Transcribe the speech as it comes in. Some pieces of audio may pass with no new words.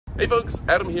Hey folks,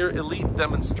 Adam here, Elite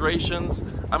Demonstrations.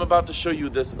 I'm about to show you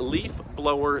this leaf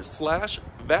blower slash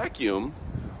vacuum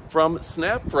from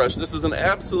SnapFresh. This is an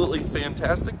absolutely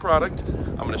fantastic product.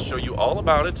 I'm going to show you all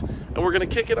about it, and we're going to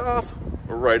kick it off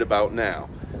right about now.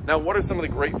 Now, what are some of the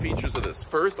great features of this?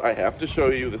 First, I have to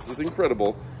show you, this is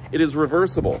incredible. It is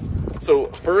reversible. So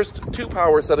first, 2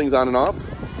 power settings on and off.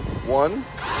 1, 2, and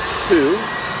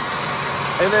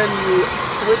then you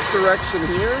switch direction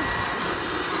here,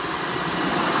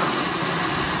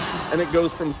 and it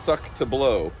goes from suck to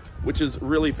blow, which is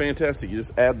really fantastic. You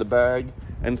just add the bag,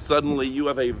 and suddenly you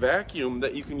have a vacuum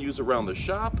that you can use around the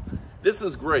shop. This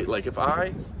is great. Like if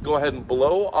I go ahead and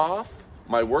blow off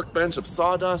my workbench of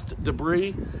sawdust,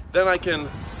 debris, then I can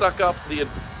suck up the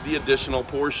additional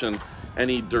portion,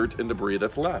 any dirt and debris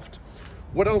that's left.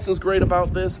 What else is great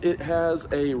about this? It has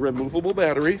a removable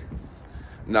battery.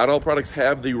 Not all products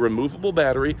have the removable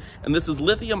battery, and this is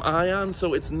lithium ion,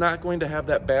 so it's not going to have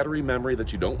that battery memory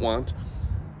that you don't want.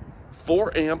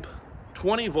 4 amp,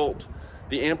 20 volt.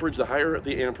 The amperage, the higher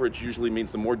the amperage usually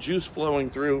means the more juice flowing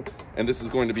through, and this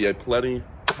is going to be a plenty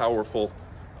powerful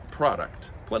product.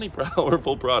 Plenty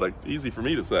powerful product, easy for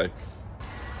me to say.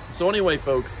 So anyway,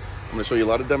 folks, I'm gonna show you a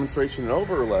lot of demonstration and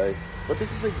overlay, but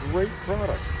this is a great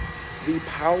product. The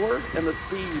power and the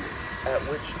speed at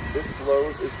which this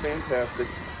blows is fantastic,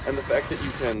 and the fact that you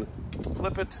can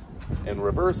flip it and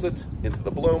reverse it into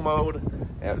the blow mode,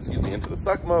 into the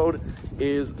suck mode,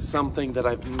 is something that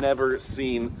I've never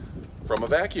seen from a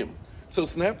vacuum. So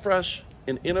SnapFresh,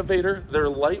 an innovator, they're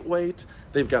lightweight,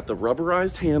 they've got the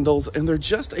rubberized handles, and they're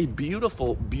just a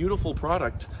beautiful, beautiful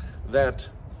product that,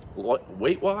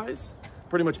 weight-wise,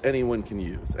 pretty much anyone can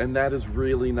use, and that is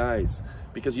really nice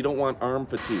because you don't want arm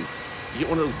fatigue. You get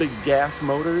one of those big gas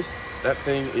motors, that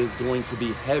thing is going to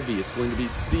be heavy, it's going to be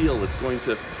steel, it's going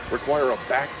to require a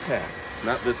backpack.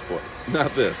 Not this boy,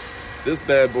 not this. This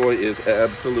bad boy is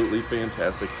absolutely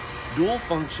fantastic. Dual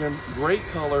function, great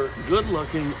color, good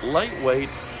looking, lightweight,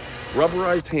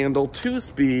 rubberized handle, 2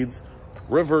 speeds,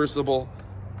 reversible.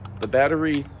 The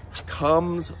battery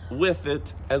comes with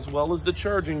it, as well as the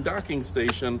charging docking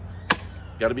station.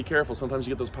 Got to be careful, sometimes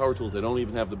you get those power tools, they don't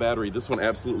even have the battery. This one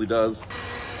absolutely does.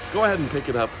 Go ahead and pick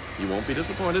it up. You won't be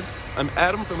disappointed. I'm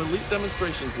Adam from Elite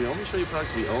Demonstrations. We only show you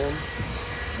products we own,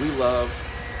 we love,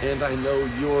 and I know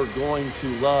you're going to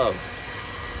love.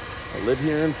 I live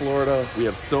here in Florida. We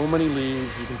have so many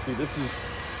leaves. You can see this is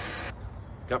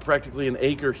got practically an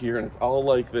acre here, and it's all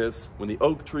like this. When the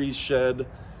oak trees shed,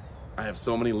 I have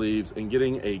so many leaves, and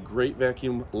getting a great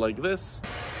vacuum like this,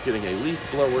 getting a leaf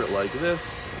blower like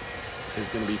this is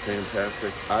going to be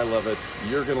fantastic. I love it.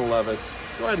 You're going to love it.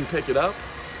 Go ahead and pick it up.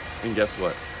 And guess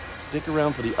what? Stick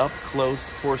around for the up-close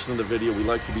portion of the video. We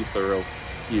like to be thorough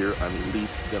here on Elite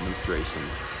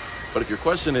Demonstrations. But if your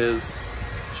question is,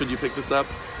 should you pick this up?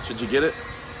 Should you get it?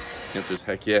 The answer is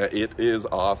heck yeah, it is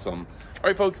awesome. All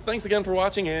right, folks, thanks again for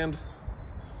watching, and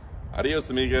adios,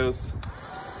 amigos.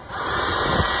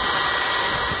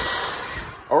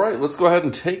 All right, let's go ahead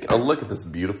and take a look at this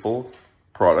beautiful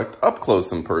product up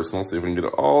close and personal. See if we can get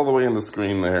it all the way in the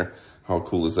screen there. How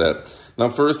cool is that? Now,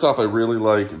 first off, I really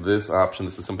like this option.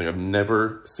 This is something I've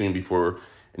never seen before.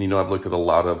 And you know, I've looked at a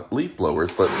lot of leaf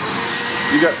blowers, but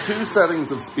you got 2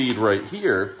 settings of speed right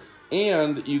here.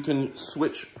 And you can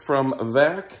switch from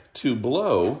vac to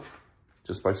blow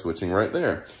just by switching right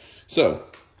there. So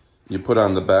you put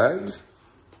on the bag,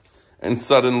 and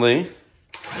suddenly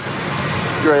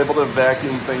you're able to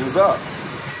vacuum things up.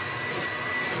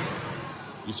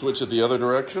 You switch it the other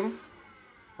direction,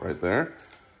 right there.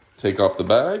 Take off the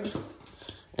bag,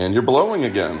 and you're blowing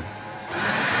again.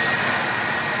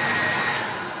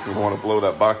 You don't want to blow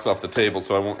that box off the table,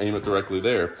 so I won't aim it directly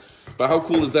there. But how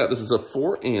cool is that? This is a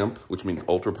 4 amp, which means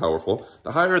ultra powerful.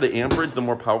 The higher the amperage, the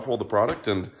more powerful the product,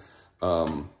 and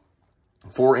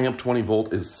 4 amp 20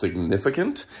 volt is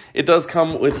significant. It does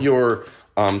come with your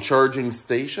charging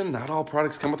station. Not all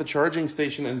products come with a charging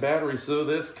station and battery, so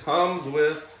this comes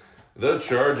with the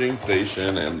charging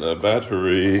station and the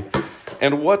battery.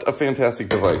 And what a fantastic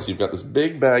device. You've got this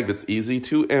big bag that's easy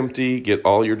to empty, get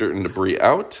all your dirt and debris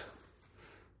out,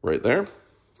 right there.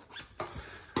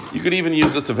 You could even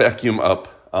use this to vacuum up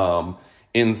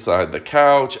inside the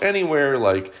couch, anywhere,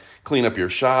 like clean up your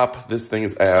shop. This thing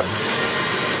is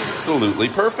absolutely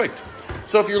perfect.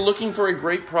 So if you're looking for a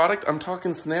great product, I'm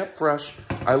talking SnapFresh.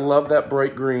 I love that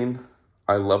bright green.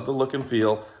 I love the look and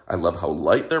feel. I love how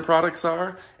light their products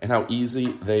are and how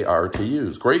easy they are to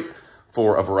use. Great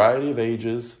for a variety of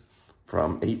ages,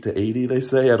 from 8 to 80, they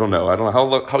say. I don't know.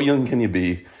 How young can you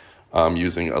be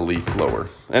using a leaf blower?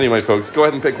 Anyway, folks, go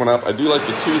ahead and pick one up. I do like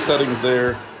the 2 settings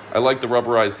there. I like the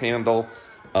rubberized handle.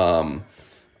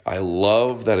 I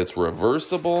love that it's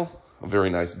reversible, a very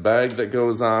nice bag that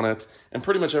goes on it, and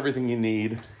pretty much everything you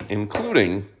need,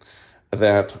 including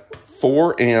that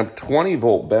 4 amp 20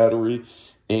 volt battery,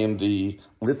 and the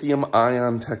lithium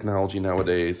ion technology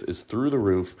nowadays is through the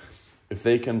roof. If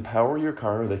they can power your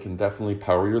car, they can definitely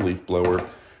power your leaf blower.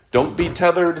 Don't be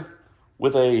tethered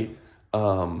with a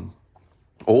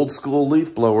old school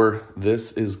leaf blower.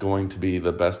 This is going to be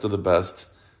the best of the best,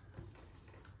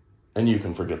 and you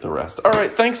can forget the rest. All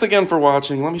right, thanks again for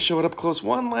watching. Let me show it up close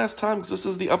one last time, because this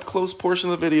is the up close portion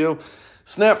of the video.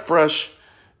 SnapFresh,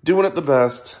 doing it the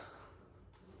best.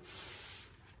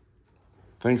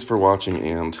 Thanks for watching,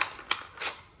 and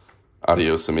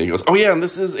adios, amigos. Oh yeah, and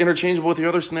this is interchangeable with your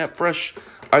other SnapFresh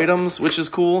items, which is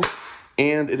cool.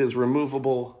 And it is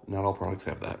removable. Not all products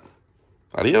have that.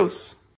 Adios.